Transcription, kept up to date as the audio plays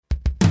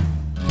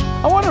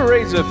I want to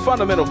raise a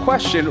fundamental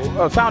question,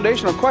 a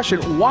foundational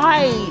question.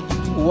 Why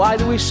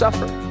do we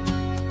suffer?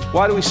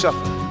 Why do we suffer?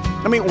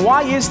 I mean,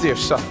 why is there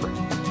suffering?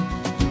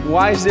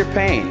 Why is there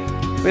pain?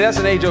 I mean, that's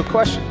an age-old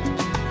question.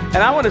 And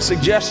I want to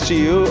suggest to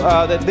you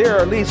that there are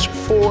at least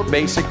 4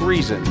 basic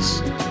reasons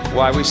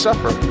why we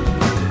suffer.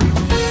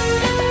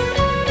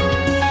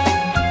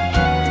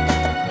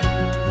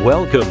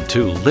 Welcome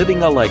to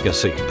Living a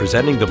Legacy,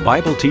 presenting the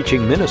Bible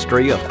teaching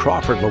ministry of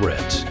Crawford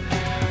Loritts.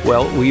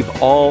 Well, we've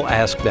all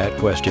asked that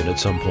question at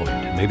some point,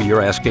 and maybe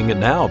you're asking it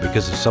now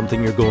because of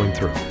something you're going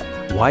through.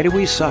 Why do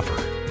we suffer?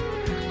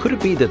 Could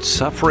it be that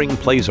suffering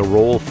plays a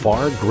role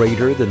far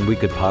greater than we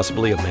could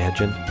possibly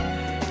imagine?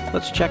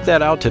 Let's check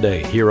that out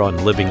today here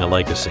on Living a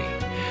Legacy.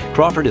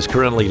 Crawford is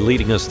currently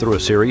leading us through a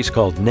series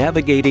called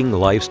Navigating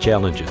Life's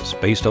Challenges,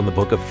 based on the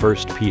book of 1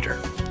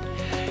 Peter.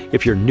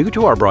 If you're new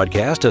to our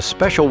broadcast, a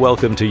special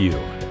welcome to you.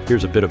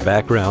 Here's a bit of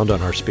background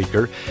on our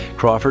speaker.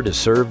 Crawford has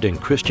served in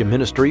Christian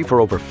ministry for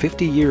over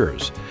 50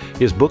 years.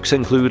 His books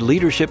include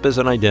Leadership as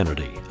an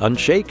Identity,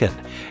 Unshaken,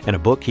 and a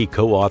book he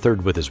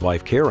co-authored with his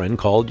wife Karen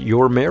called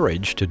Your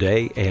Marriage,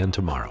 Today and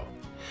Tomorrow.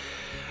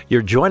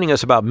 You're joining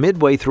us about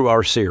midway through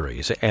our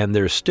series, and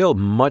there's still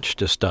much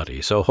to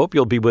study, so hope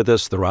you'll be with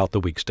us throughout the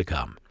weeks to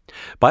come.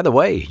 By the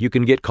way, you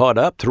can get caught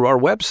up through our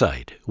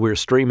website. We're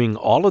streaming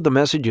all of the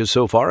messages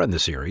so far in the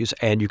series,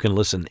 and you can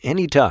listen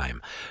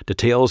anytime.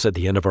 Details at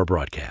the end of our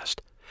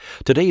broadcast.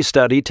 Today's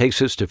study takes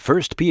us to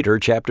 1 Peter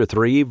chapter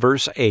 3,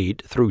 verse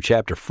 8 through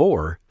chapter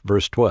 4,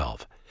 verse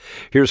 12.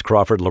 Here's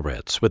Crawford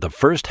Loritts with the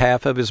first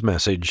half of his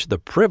message, The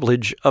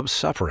Privilege of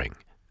Suffering,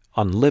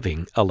 on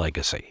Living a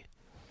Legacy.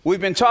 We've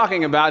been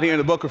talking about here in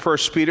the book of 1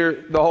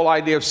 Peter the whole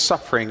idea of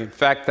suffering. In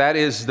fact, that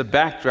is the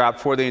backdrop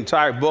for the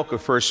entire book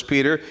of 1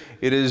 Peter.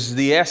 It is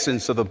the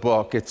essence of the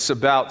book. It's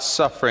about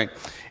suffering.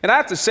 And I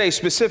have to say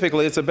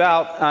specifically, it's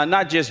about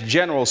not just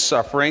general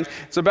suffering.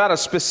 It's about a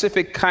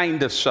specific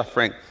kind of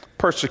suffering.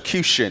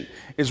 Persecution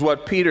is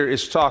what Peter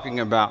is talking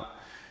about.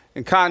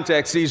 In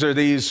context, these are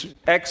these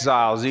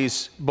exiles,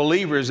 these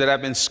believers that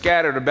have been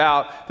scattered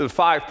about the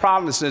 5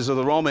 provinces of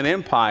the Roman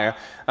Empire.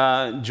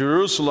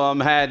 Jerusalem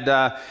had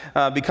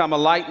become a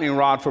lightning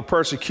rod for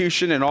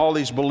persecution, and all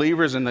these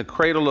believers in the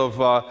cradle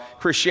of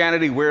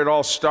Christianity, where it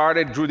all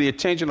started, drew the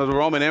attention of the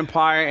Roman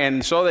Empire,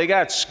 and so they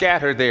got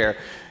scattered there.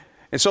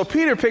 And so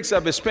Peter picks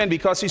up his pen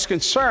because he's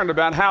concerned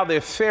about how they're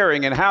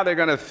faring and how they're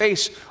going to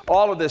face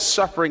all of this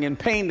suffering and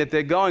pain that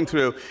they're going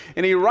through.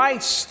 And he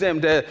writes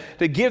them to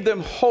give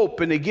them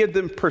hope and to give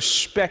them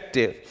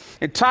perspective.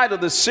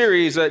 Entitled the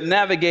series,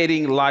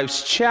 Navigating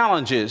Life's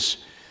Challenges,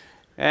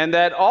 and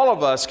that all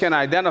of us can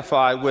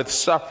identify with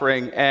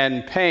suffering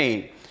and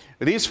pain.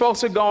 These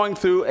folks are going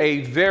through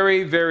a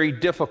very, very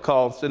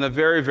difficult and a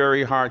very,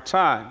 very hard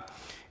time.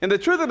 And the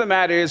truth of the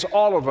matter is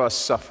all of us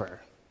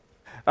suffer.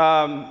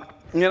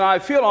 I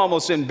feel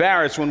almost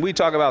embarrassed when we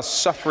talk about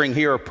suffering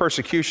here or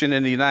persecution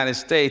in the United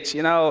States.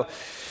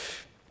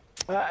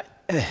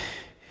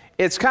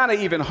 It's kind of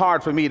even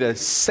hard for me to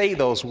say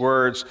those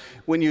words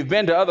when you've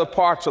been to other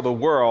parts of the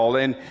world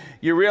and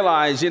you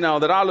realize, that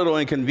our little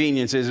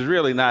inconvenience is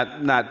really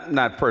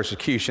not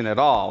persecution at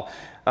all.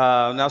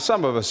 Now,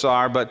 some of us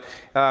are, but...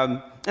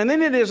 and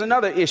then there's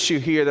another issue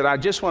here that I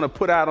just want to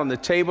put out on the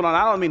table, and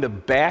I don't mean to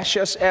bash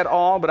us at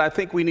all, but I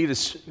think we need to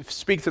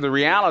speak to the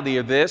reality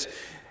of this.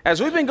 As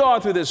we've been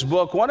going through this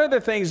book, one of the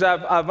things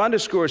I've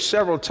underscored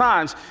several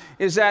times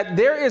is that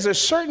there is a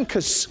certain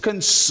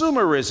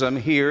consumerism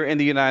here in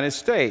the United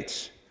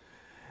States.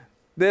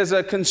 There's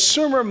a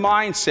consumer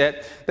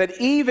mindset that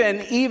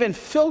even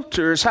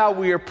filters how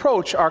we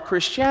approach our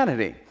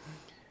Christianity.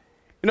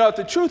 If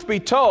the truth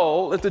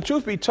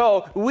be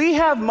told, we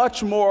have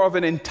much more of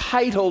an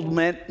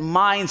entitlement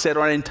mindset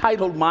or an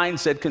entitled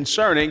mindset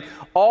concerning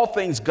all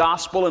things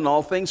gospel and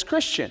all things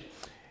Christian.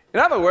 In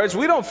other words,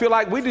 we don't feel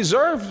like we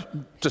deserve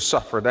to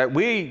suffer, that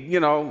we,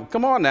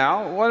 come on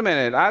now, wait a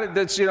minute.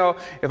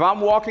 If I'm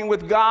walking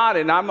with God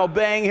and I'm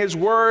obeying His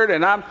word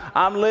and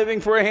I'm living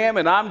for Him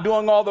and I'm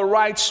doing all the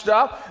right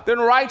stuff, then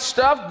right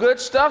stuff, good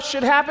stuff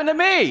should happen to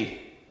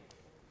me.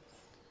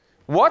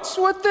 What's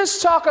with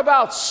this talk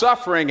about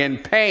suffering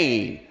and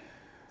pain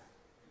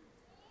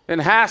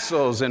and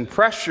hassles and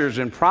pressures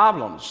and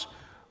problems?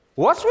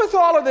 What's with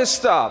all of this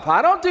stuff?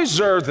 I don't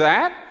deserve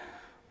that.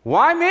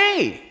 Why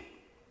me?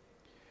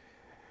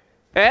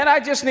 And I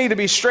just need to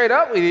be straight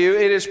up with you.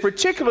 It is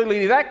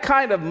particularly that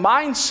kind of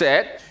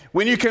mindset.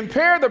 When you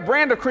compare the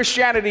brand of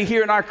Christianity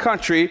here in our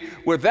country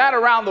with that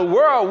around the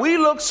world, we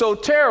look so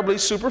terribly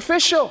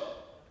superficial.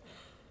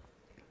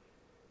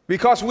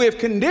 Because we have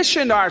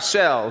conditioned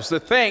ourselves to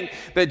think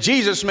that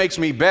Jesus makes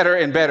me better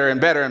and better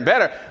and better and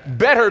better.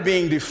 Better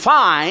being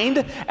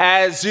defined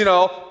as,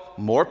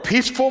 more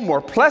peaceful, more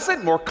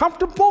pleasant, more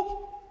comfortable.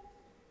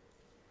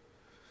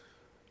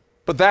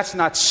 But that's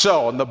not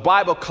so, and the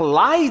Bible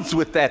collides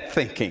with that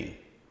thinking.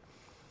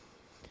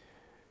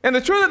 And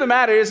the truth of the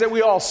matter is that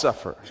we all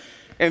suffer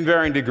in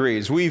varying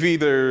degrees. We've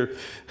either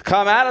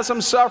come out of some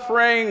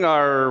suffering,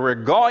 or we're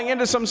going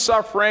into some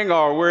suffering,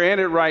 or we're in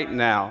it right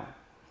now.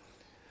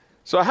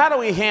 So how do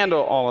we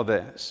handle all of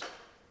this?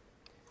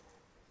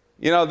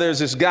 You know, there's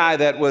this guy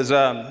that was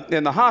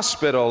in the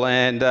hospital,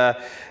 and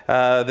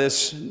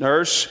this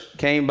nurse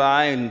came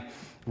by and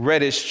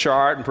read his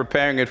chart and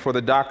preparing it for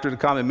the doctor to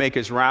come and make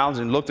his rounds,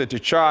 and looked at the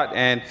chart,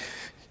 and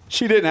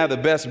she didn't have the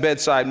best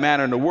bedside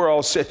manner in the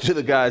world. Said to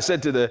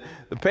the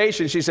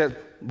patient, she said,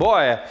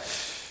 "Boy,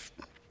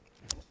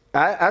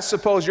 I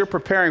suppose you're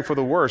preparing for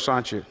the worst,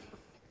 aren't you?"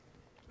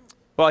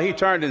 Well, he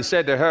turned and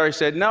said to her, he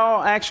said,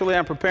 "No, actually,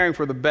 I'm preparing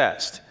for the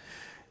best.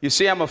 You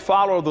see, I'm a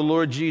follower of the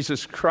Lord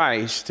Jesus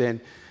Christ,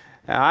 and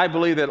I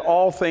believe that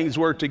all things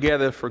work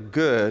together for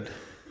good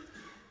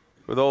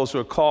for those who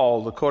are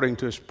called according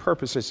to his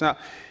purposes." Now,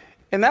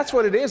 and that's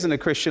what it is in the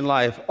Christian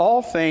life.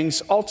 All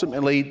things,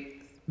 ultimately,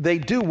 they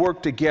do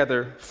work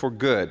together for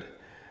good.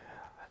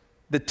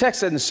 The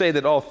text doesn't say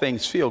that all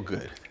things feel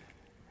good.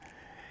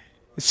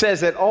 It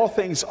says that all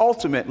things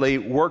ultimately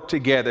work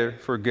together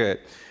for good.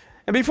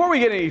 And before we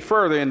get any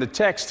further in the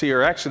text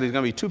here, actually there's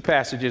going to be two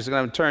passages I'm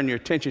going to turn your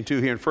attention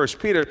to here in 1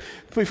 Peter.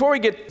 Before we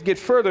get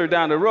further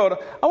down the road,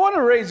 I want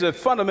to raise a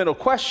fundamental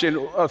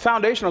question, a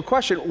foundational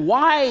question.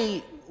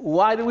 Why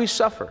do we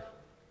suffer?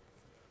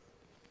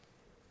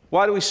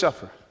 Why do we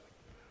suffer?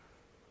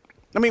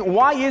 I mean,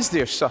 why is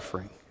there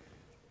suffering?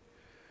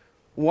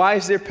 Why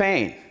is there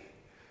pain?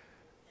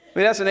 I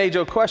mean, that's an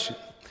age-old question.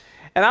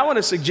 And I want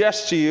to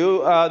suggest to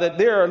you that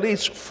there are at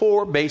least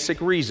four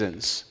basic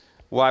reasons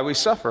why we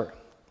suffer.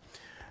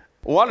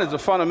 One is the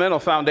fundamental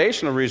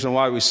foundational reason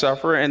why we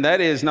suffer, and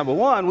that is, number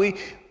one, we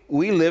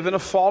live in a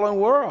fallen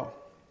world.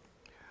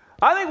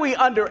 I think we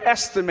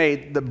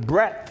underestimate the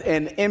breadth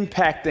and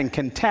impact and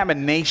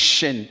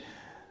contamination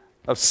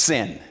of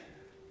sin.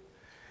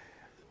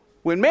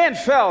 When man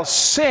fell,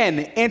 sin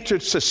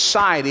entered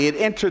society, it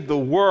entered the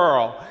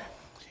world.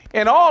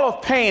 And all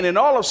of pain and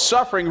all of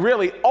suffering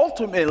really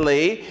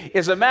ultimately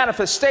is a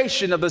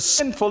manifestation of the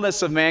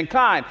sinfulness of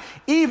mankind.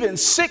 Even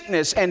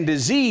sickness and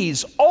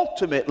disease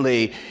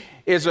ultimately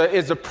is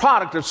a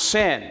product of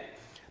sin.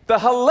 The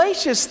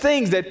hellacious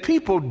things that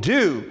people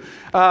do,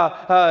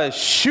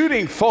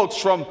 shooting folks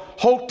from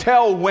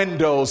hotel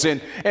windows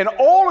and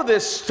all of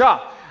this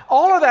stuff,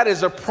 all of that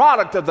is a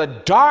product of the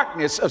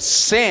darkness of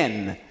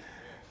sin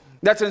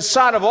that's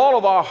inside of all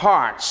of our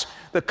hearts.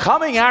 The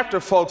coming after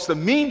folks, the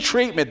mean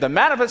treatment, the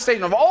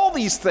manifestation of all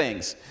these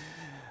things,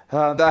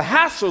 the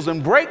hassles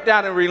and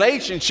breakdown in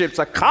relationships,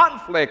 the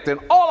conflict, and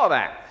all of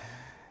that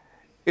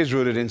is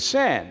rooted in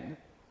sin.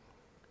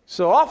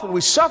 So often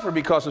we suffer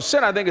because of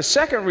sin. I think a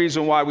second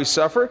reason why we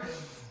suffer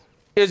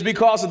is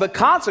because of the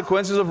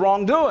consequences of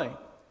wrongdoing.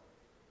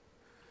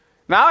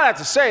 Now, I have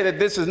to say that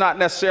this is not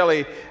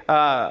necessarily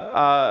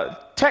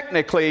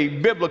technically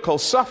biblical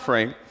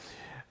suffering.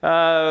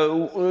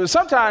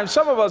 Sometimes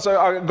some of us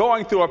are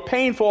going through a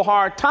painful,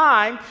 hard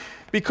time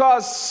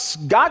because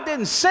God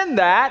didn't send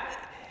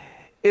that.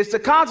 It's the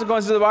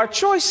consequences of our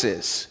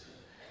choices.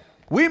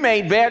 We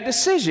made bad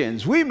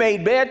decisions. We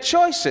made bad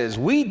choices.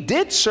 We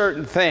did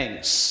certain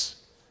things.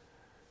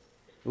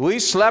 We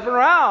slept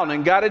around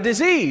and got a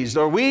disease,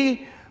 or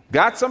we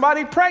got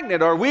somebody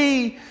pregnant, or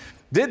we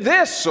did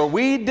this, or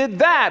we did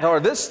that,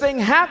 or this thing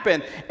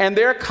happened, and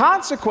there are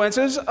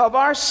consequences of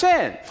our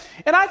sin.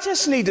 And I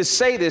just need to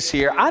say this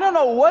here. I don't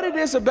know what it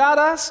is about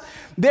us.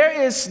 There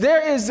is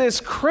this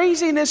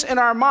craziness in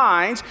our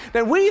minds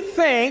that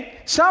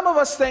some of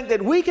us think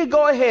that we could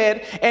go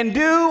ahead and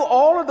do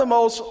all of the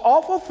most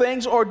awful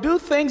things or do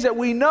things that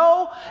we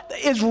know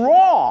is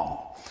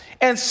wrong.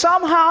 And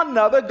somehow or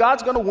another,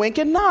 God's going to wink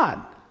and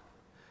nod.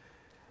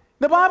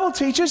 The Bible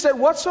teaches that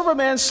whatsoever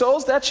man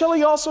sows, that shall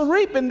he also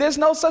reap. And there's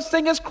no such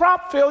thing as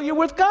crop failure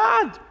with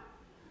God.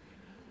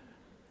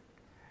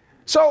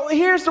 So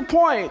here's the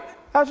point.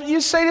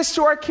 You say this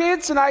to our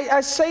kids, and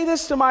I say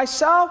this to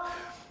myself.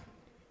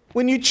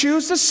 When you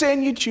choose to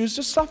sin, you choose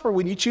to suffer.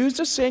 When you choose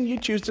to sin, you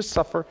choose to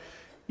suffer.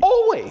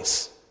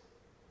 Always.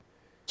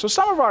 So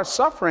some of our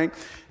suffering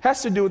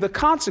has to do with the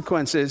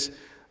consequences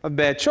of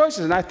bad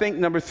choices. And I think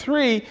number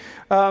three,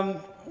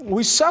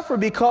 we suffer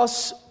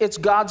because it's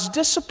God's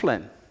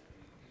discipline.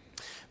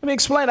 Let me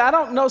explain. I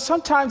don't know.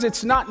 Sometimes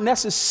it's not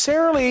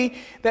necessarily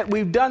that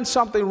we've done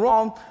something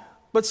wrong,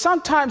 but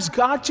sometimes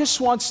God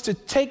just wants to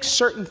take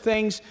certain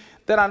things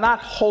that are not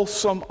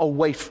wholesome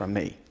away from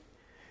me.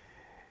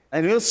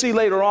 And you'll see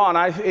later on,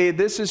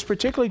 this is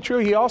particularly true.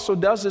 He also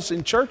does this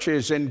in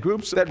churches and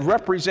groups that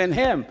represent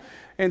him.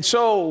 And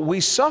so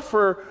we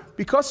suffer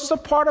because it's a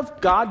part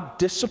of God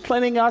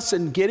disciplining us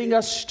and getting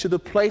us to the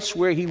place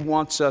where he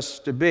wants us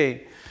to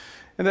be.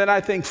 And then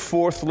I think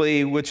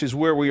fourthly, which is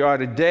where we are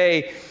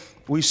today,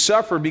 we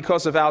suffer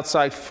because of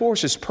outside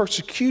forces,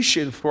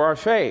 persecution for our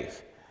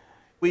faith.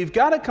 We've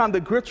got to come to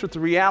grips with the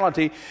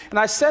reality. And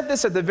I said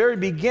this at the very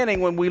beginning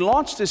when we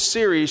launched this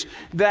series,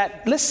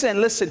 that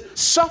listen,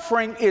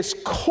 suffering is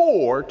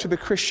core to the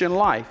Christian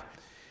life.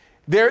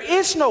 There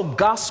is no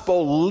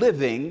gospel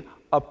living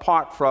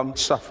apart from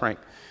suffering.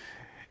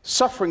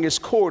 Suffering is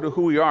core to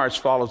who we are as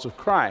followers of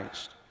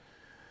Christ.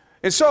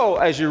 And so,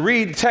 as you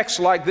read texts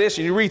like this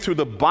and you read through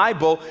the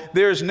Bible,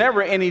 there's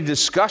never any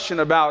discussion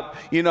about,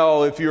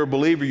 if you're a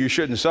believer, you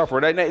shouldn't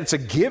suffer. It's a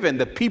given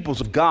that peoples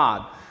of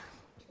God,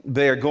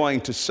 they are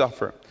going to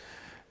suffer.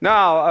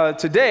 Now,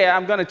 today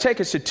I'm going to take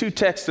us to two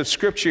texts of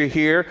Scripture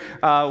here.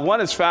 One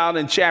is found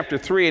in chapter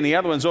 3 and the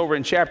other one's over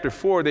in chapter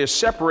 4. They're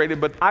separated,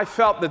 but I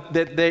felt that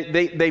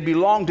they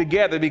belong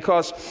together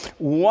because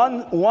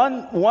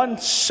one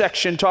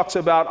section talks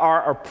about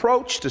our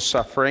approach to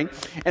suffering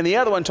and the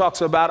other one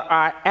talks about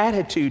our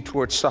attitude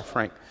towards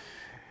suffering.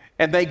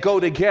 And they go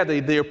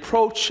together, the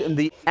approach and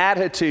the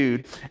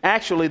attitude.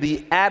 Actually,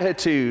 the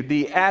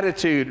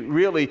attitude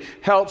really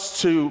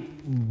helps to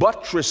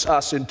buttress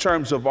us in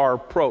terms of our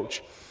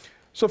approach.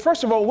 So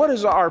first of all, what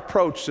is our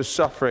approach to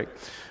suffering?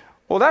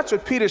 Well, that's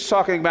what Peter's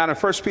talking about in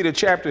 1 Peter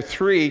chapter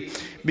 3,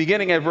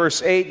 beginning at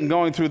verse 8 and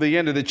going through the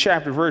end of the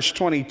chapter, verse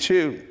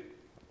 22.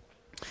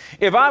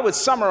 If I would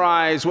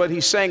summarize what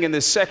he's saying in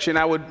this section,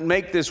 I would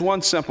make this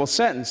one simple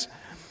sentence.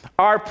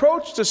 Our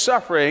approach to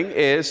suffering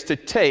is to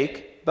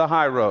take the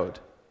high road.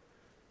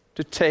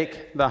 To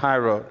take the high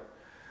road.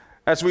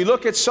 As we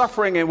look at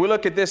suffering and we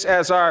look at this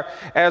as our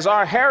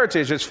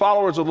heritage, as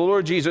followers of the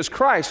Lord Jesus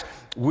Christ,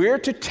 we're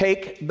to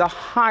take the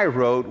high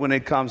road when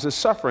it comes to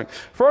suffering.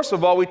 First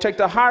of all, we take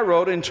the high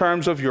road in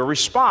terms of your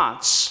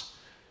response.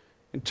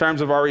 In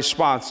terms of our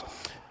response.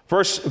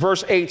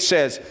 Verse 8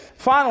 says,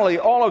 finally,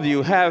 all of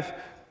you have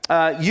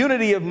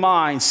unity of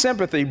mind,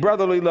 sympathy,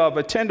 brotherly love,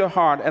 a tender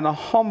heart, and a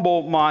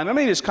humble mind. Let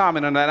me just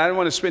comment on that. I don't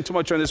want to spend too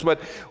much on this, but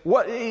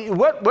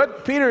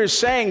what Peter is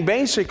saying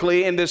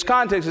basically in this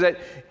context is that,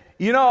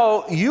 you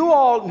know, you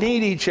all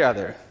need each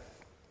other.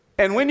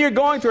 And when you're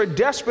going through a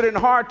desperate and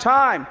hard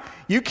time,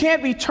 you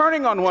can't be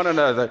turning on one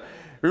another.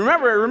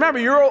 Remember,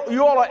 you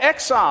all are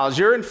exiles.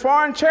 You're in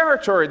foreign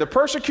territory. The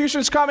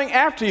persecution's coming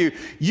after you.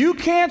 You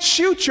can't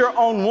shoot your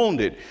own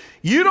wounded.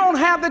 You don't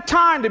have the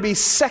time to be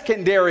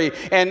secondary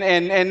and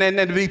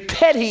to be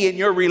petty in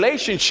your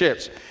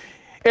relationships.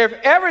 If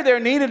ever there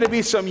needed to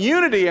be some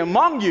unity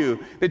among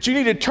you, that you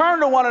need to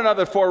turn to one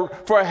another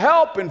for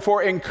help and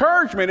for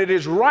encouragement, it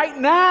is right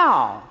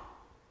now.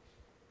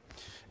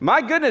 My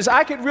goodness,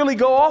 I could really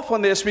go off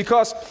on this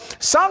because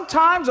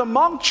sometimes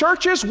among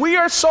churches we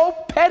are so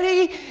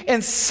petty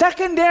and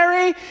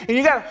secondary, and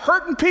you got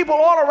hurting people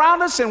all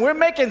around us, and we're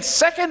making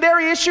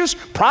secondary issues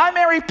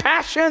primary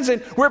passions,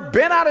 and we're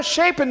bent out of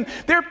shape, and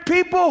there are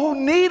people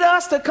who need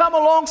us to come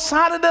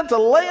alongside of them to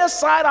lay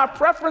aside our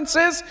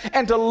preferences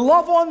and to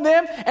love on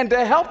them and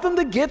to help them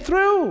to get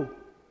through.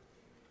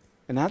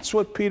 And that's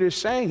what Peter's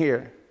saying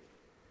here.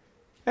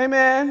 Hey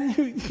man,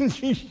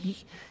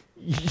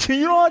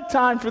 you don't have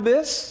time for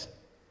this.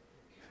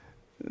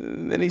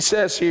 Then he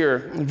says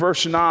here in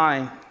verse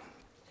 9,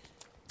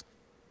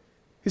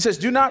 he says,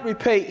 do not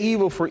repay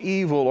evil for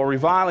evil or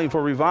reviling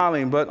for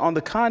reviling, but on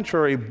the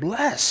contrary,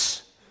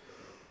 bless.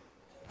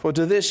 For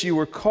to this you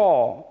were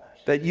called,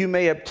 that you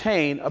may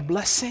obtain a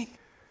blessing.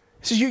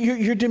 He says,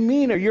 your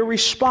demeanor, your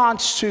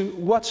response to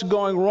what's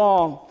going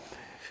wrong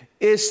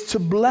is to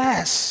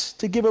bless,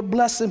 to give a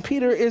blessing.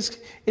 Peter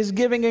is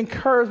giving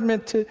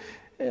encouragement to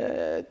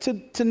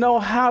know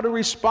how to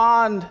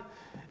respond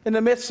in the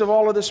midst of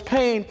all of this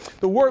pain.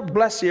 The word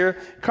bless here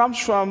comes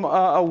from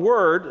a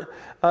word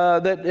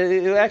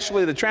that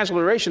actually the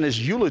transliteration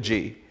is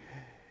eulogy.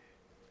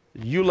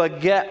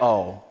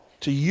 Eulogeo,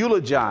 to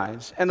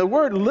eulogize. And the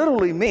word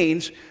literally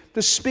means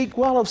to speak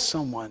well of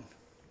someone.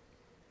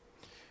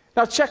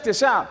 Now check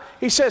this out.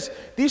 He says,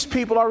 these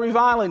people are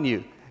reviling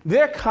you.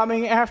 They're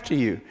coming after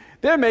you.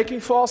 They're making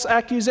false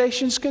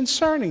accusations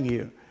concerning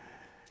you.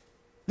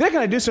 They're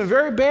going to do some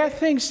very bad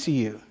things to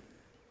you.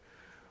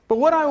 But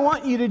what I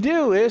want you to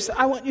do is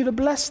I want you to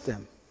bless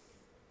them.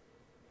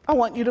 I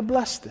want you to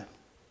bless them.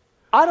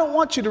 I don't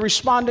want you to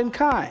respond in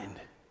kind.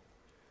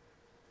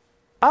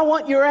 I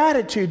want your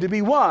attitude to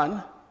be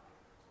one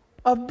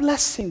of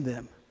blessing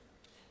them.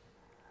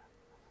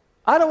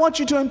 I don't want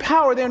you to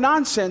empower their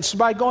nonsense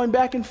by going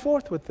back and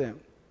forth with them.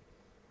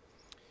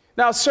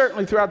 Now,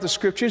 certainly throughout the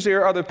scriptures,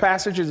 there are other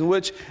passages in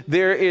which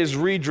there is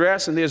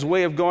redress and there's a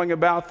way of going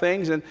about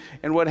things and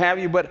what have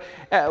you. But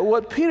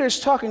what Peter is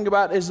talking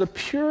about is the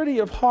purity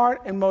of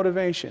heart and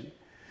motivation.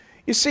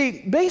 You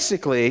see,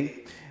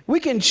 basically, we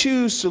can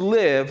choose to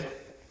live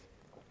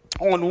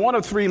on one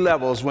of three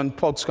levels when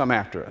folks come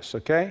after us,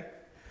 okay?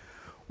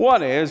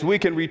 One is we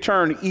can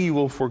return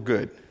evil for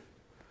good.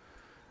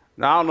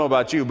 Now, I don't know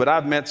about you, but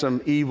I've met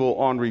some evil,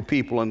 ornery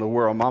people in the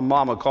world. My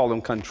mama called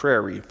them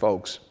contrary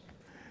folks.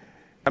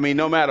 I mean,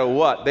 no matter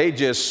what,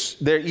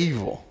 they're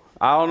evil.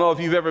 I don't know if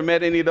you've ever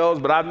met any of those,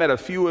 but I've met a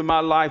few in my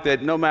life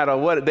that no matter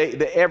what,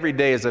 every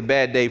day is a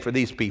bad day for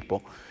these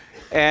people.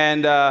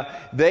 And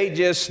they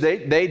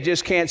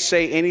just can't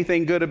say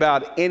anything good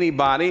about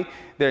anybody.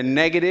 They're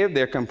negative,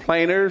 they're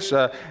complainers,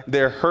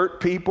 they're hurt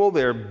people,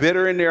 they're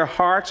bitter in their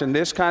hearts and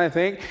this kind of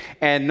thing.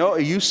 And no,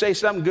 you say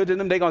something good to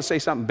them, they're going to say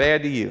something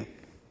bad to you.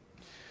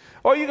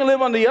 Or you can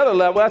live on the other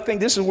level. I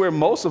think this is where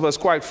most of us,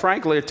 quite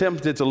frankly, are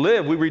tempted to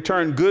live. We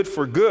return good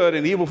for good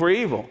and evil for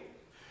evil.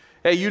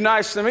 Hey, you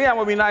nice to me, I'm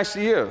going to be nice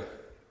to you.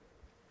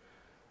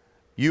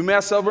 You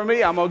mess over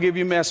me, I'm going to give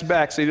you mess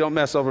back so you don't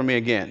mess over me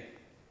again.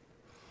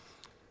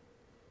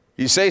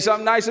 You say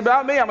something nice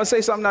about me, I'm going to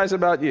say something nice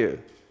about you.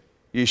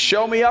 You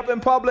show me up in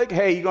public,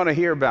 hey, you're going to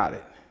hear about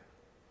it.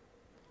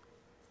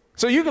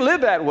 So you can live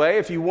that way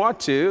if you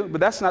want to,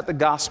 but that's not the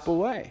gospel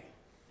way.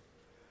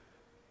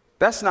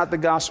 That's not the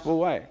gospel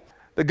way.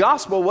 The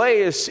gospel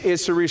way is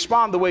to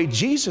respond the way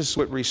Jesus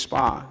would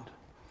respond.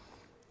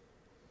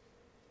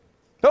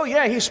 Oh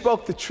yeah, he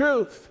spoke the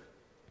truth,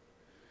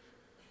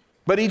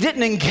 but he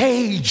didn't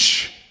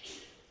engage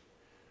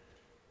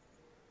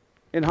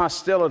in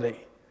hostility.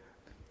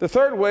 The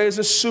third way is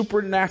a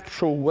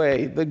supernatural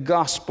way, the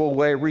gospel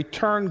way.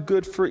 Return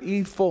good for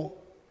evil.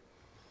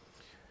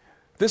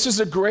 This is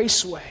a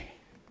grace way.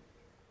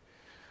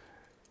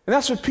 And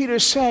that's what Peter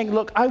is saying.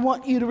 Look, I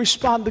want you to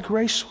respond the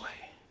grace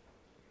way.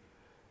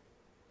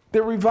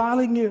 They're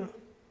reviling you.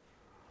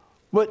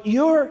 But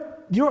your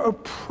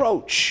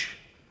approach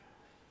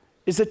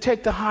is to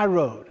take the high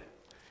road.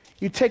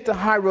 You take the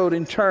high road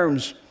in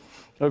terms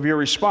of your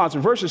response.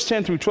 And verses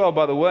 10 through 12,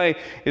 by the way,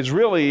 is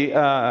really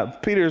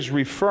Peter's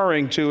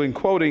referring to and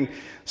quoting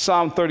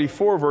Psalm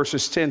 34,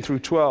 verses 10 through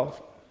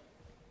 12.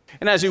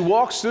 And as he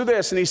walks through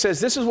this and he says,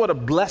 this is what a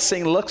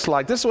blessing looks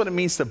like. This is what it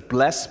means to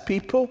bless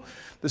people,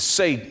 to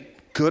say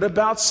good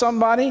about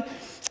somebody.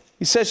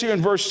 He says here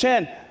in verse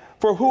 10,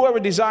 for whoever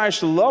desires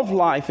to love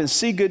life and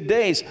see good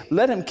days,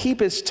 let him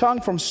keep his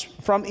tongue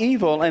from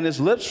evil and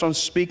his lips from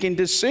speaking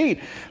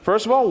deceit.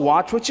 First of all,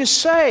 watch what you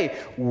say.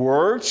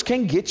 Words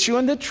can get you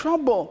into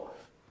trouble.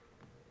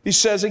 He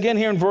says again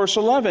here in verse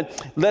 11,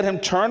 let him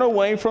turn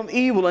away from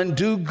evil and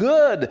do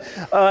good.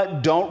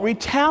 Don't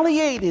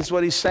retaliate is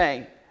what he's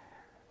saying.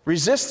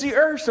 Resist the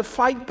urge to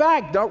fight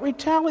back. Don't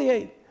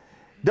retaliate.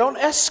 Don't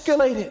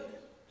escalate it.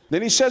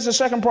 Then he says the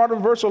second part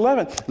of verse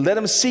 11, let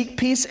him seek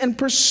peace and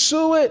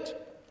pursue it.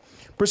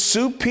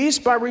 Pursue peace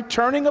by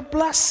returning a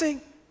blessing.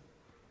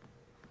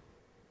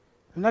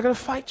 I'm not going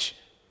to fight you.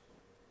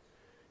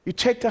 You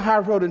take the high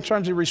road in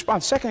terms of your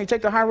response. Second, you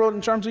take the high road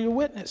in terms of your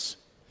witness.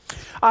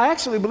 I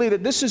actually believe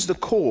that this is the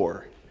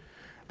core.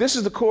 This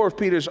is the core of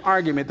Peter's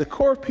argument. The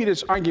core of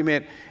Peter's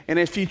argument, and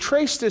if you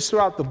trace this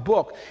throughout the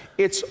book,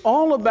 it's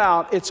all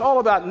about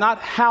not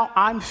how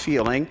I'm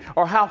feeling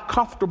or how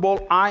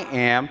comfortable I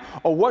am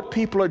or what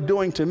people are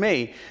doing to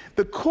me.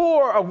 The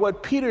core of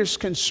what Peter's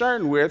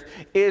concerned with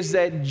is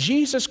that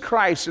Jesus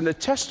Christ and the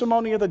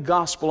testimony of the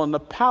gospel and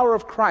the power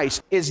of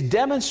Christ is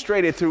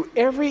demonstrated through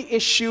every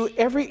issue,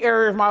 every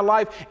area of my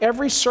life,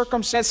 every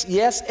circumstance,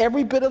 yes,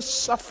 every bit of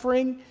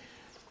suffering.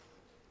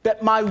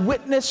 That my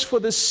witness for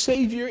the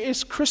Savior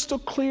is crystal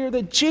clear,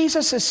 that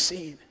Jesus is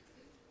seen.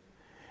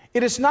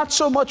 It is not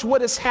so much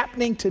what is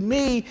happening to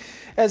me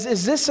as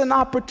is this an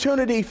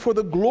opportunity for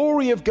the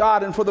glory of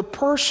God and for the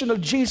person of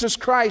Jesus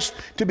Christ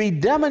to be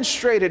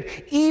demonstrated,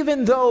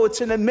 even though it's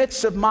in the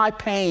midst of my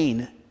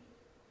pain.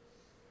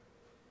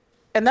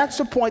 And that's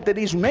the point that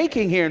he's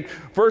making here in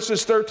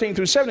verses 13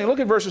 through 17.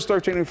 Look at verses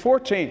 13 and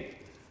 14.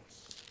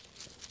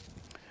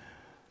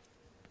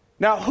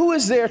 Now, who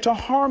is there to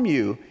harm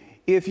you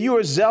if you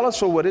are zealous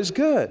for what is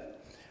good?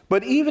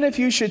 But even if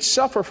you should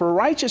suffer for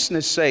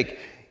righteousness' sake,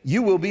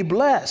 you will be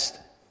blessed.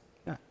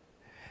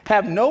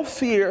 Have no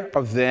fear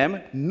of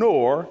them,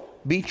 nor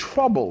be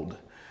troubled.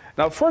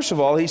 Now, first of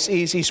all,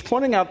 he's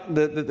pointing out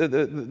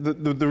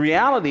the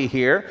reality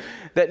here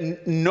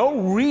that no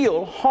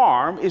real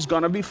harm is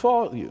going to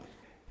befall you.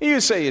 You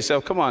say to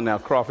yourself, come on now,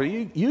 Crawford,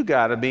 you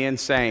got to be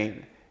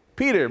insane.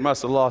 Peter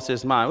must have lost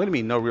his mind. What do you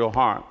mean, no real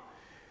harm?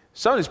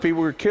 Some of these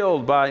people were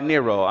killed by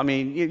Nero. I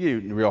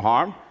mean, real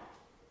harm.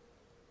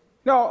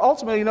 No,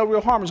 ultimately, no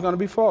real harm is going to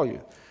befall you.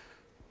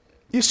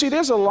 You see,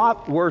 there's a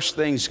lot worse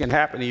things can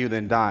happen to you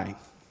than dying.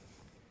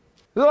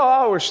 There's a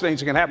lot worse things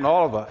that can happen to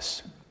all of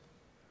us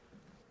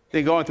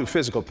than going through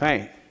physical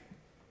pain.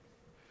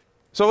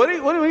 So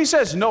when he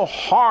says no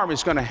harm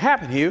is going to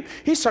happen to you,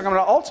 he's talking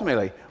about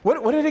ultimately, what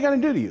are they going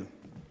to do to you?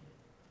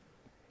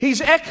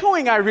 He's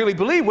echoing, I really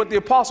believe, what the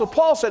Apostle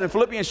Paul said in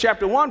Philippians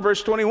chapter 1,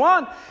 verse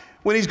 21,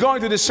 when he's going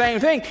through the same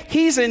thing.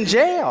 He's in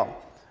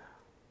jail.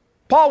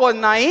 Paul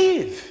wasn't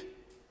naive.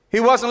 He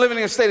wasn't living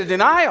in a state of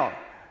denial.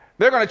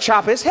 They're going to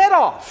chop his head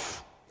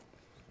off,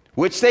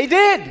 which they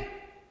did.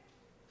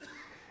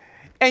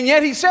 And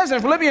yet he says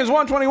in Philippians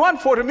 1:21,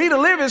 for to me to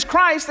live is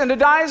Christ and to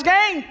die is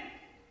gain.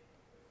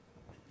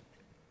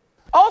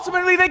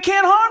 Ultimately, they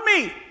can't harm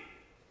me.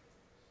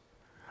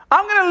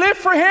 I'm going to live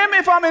for him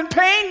if I'm in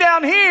pain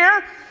down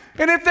here.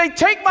 And if they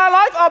take my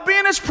life, I'll be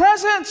in his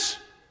presence.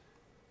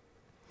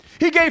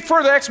 He gave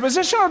further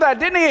exposition of that,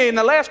 didn't he? In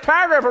the last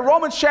paragraph of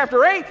Romans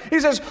chapter 8, he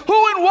says,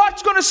 who and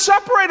what's going to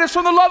separate us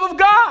from the love of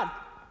God?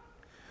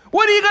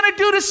 What are you going to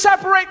do to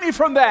separate me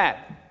from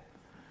that?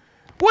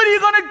 What are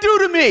you going to do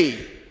to me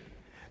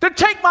to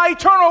take my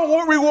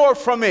eternal reward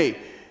from me?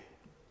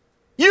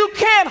 You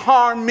can't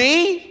harm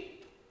me.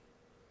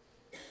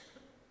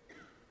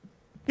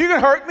 You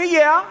can hurt me,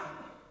 yeah.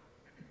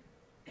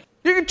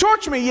 You can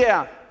torture me,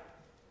 yeah.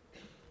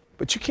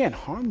 But you can't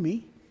harm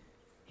me.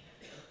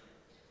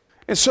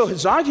 And so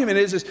his argument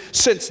is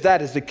since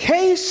that is the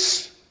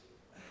case,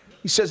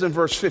 he says in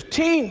verse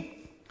 15,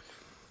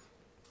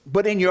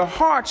 but in your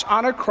hearts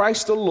honor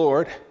Christ the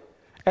Lord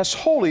as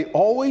holy,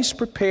 always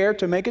prepared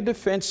to make a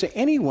defense to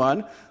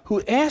anyone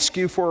who asks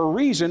you for a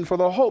reason for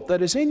the hope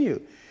that is in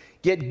you.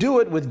 yet do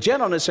it with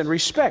gentleness and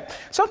respect.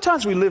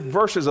 Sometimes we lift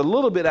verses a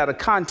little bit out of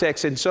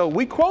context, and so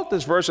we quote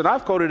this verse, and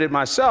I've quoted it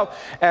myself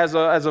as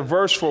a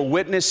verse for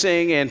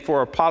witnessing and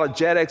for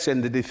apologetics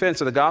and the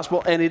defense of the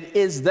gospel, and it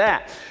is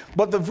that.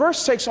 But the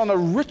verse takes on a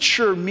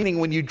richer meaning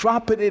when you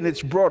drop it in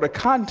its broader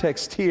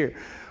context here.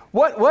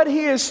 What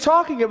he is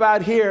talking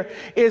about here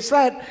is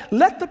that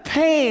let the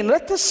pain,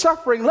 let the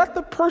suffering, let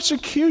the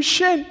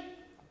persecution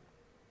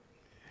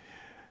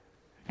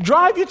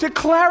drive you to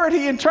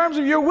clarity in terms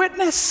of your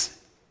witness.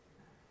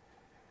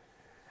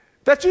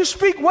 That you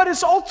speak what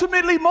is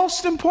ultimately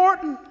most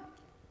important.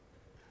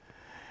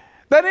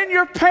 That in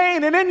your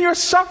pain and in your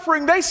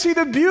suffering, they see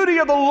the beauty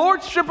of the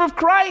lordship of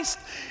Christ.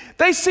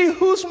 They see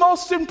who's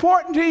most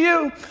important to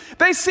you.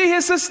 They see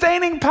his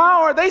sustaining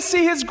power. They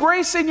see his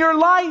grace in your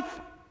life.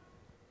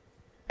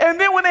 And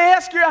then when they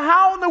ask you,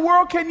 how in the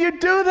world can you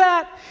do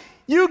that?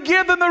 You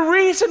give them the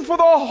reason for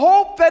the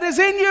hope that is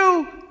in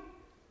you.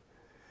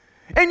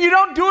 And you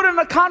don't do it in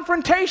a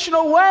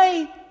confrontational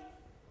way,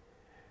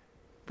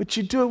 but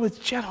you do it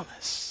with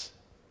gentleness,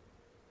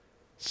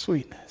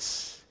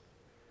 sweetness.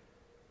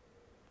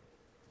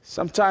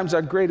 Sometimes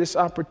our greatest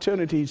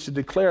opportunities to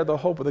declare the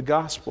hope of the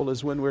gospel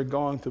is when we're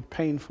going through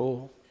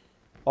painful,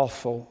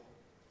 awful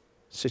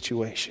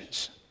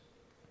situations.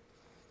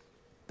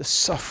 The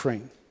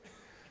suffering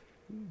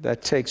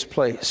that takes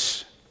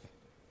place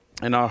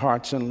in our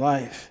hearts and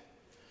life.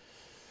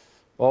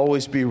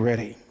 Always be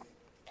ready.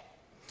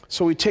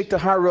 So we take the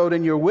high road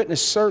in your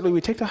witness. Certainly,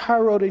 we take the high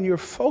road in your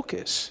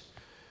focus.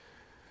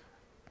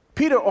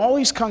 Peter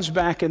always comes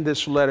back in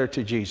this letter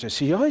to Jesus.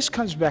 He always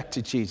comes back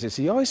to Jesus.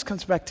 He always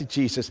comes back to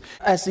Jesus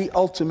as the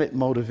ultimate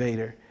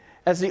motivator,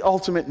 as the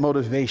ultimate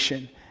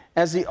motivation,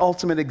 as the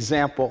ultimate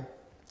example.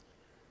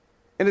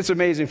 And it's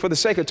amazing. For the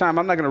sake of time,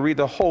 I'm not going to read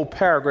the whole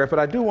paragraph, but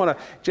I do want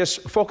to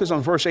just focus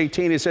on verse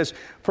 18. It says,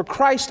 "For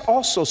Christ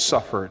also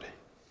suffered."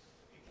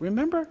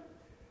 Remember?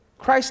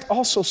 Christ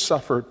also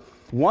suffered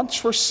once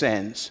for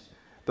sins,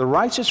 the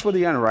righteous for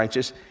the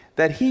unrighteous,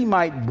 that he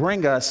might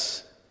bring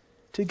us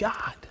to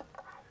God.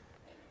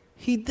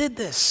 He did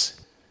this.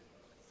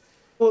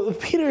 What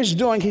Peter is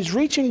doing, he's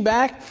reaching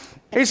back.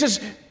 He says,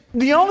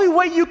 the only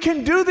way you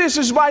can do this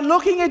is by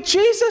looking at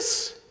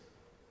Jesus.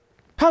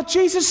 How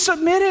Jesus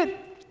submitted.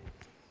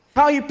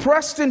 How he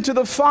pressed into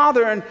the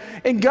Father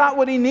and got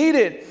what he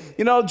needed.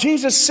 You know,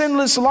 Jesus'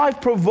 sinless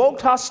life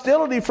provoked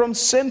hostility from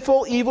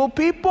sinful, evil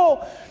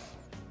people.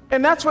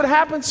 And that's what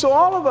happens to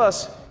all of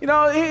us. You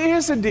know,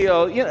 here's the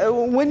deal. You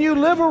know, when you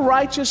live a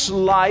righteous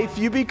life,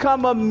 you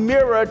become a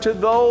mirror to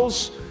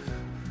those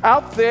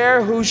out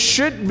there who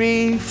should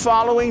be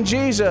following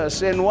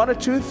Jesus. And one of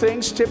two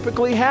things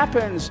typically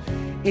happens.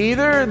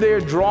 Either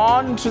they're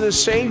drawn to the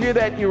Savior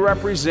that you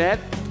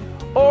represent,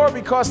 or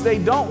because they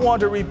don't want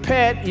to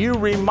repent, you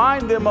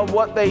remind them of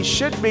what they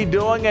should be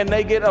doing and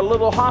they get a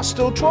little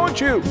hostile towards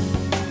you.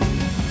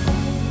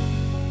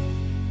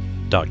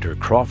 Dr.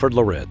 Crawford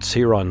Loritts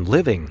here on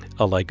Living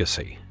a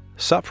Legacy.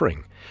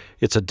 Suffering.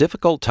 It's a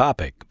difficult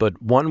topic,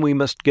 but one we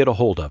must get a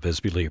hold of as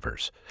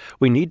believers.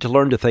 We need to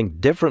learn to think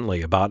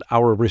differently about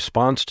our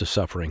response to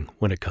suffering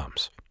when it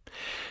comes.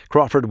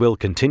 Crawford will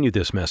continue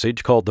this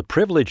message called The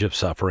Privilege of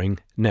Suffering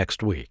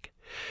next week.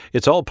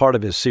 It's all part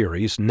of his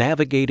series,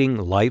 Navigating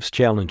Life's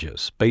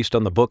Challenges, based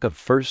on the book of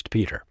 1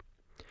 Peter.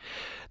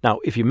 Now,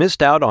 if you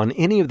missed out on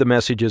any of the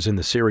messages in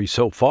the series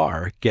so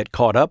far, get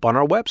caught up on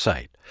our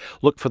website.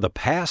 Look for the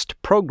past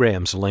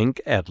programs link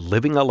at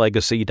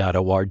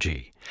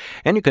livingalegacy.org.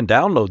 And you can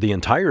download the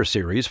entire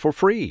series for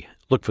free.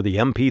 Look for the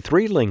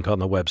MP3 link on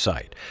the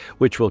website,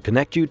 which will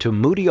connect you to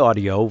Moody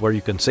Audio, where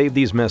you can save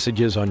these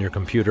messages on your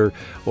computer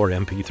or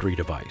MP3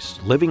 device.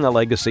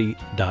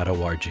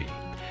 livingalegacy.org.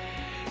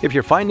 If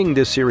you're finding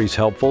this series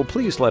helpful,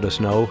 please let us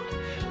know.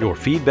 Your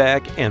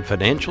feedback and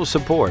financial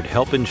support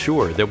help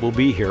ensure that we'll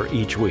be here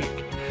each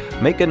week.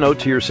 Make a note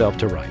to yourself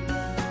to write.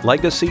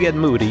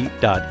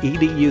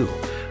 legacy@moody.edu.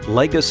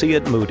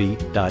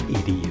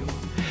 legacy@moody.edu.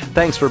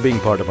 Thanks for being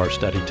part of our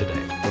study today.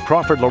 For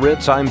Crawford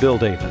Loritts, I'm Bill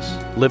Davis.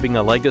 Living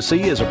a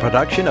Legacy is a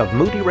production of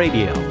Moody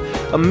Radio,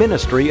 a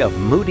ministry of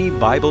Moody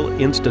Bible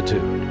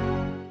Institute.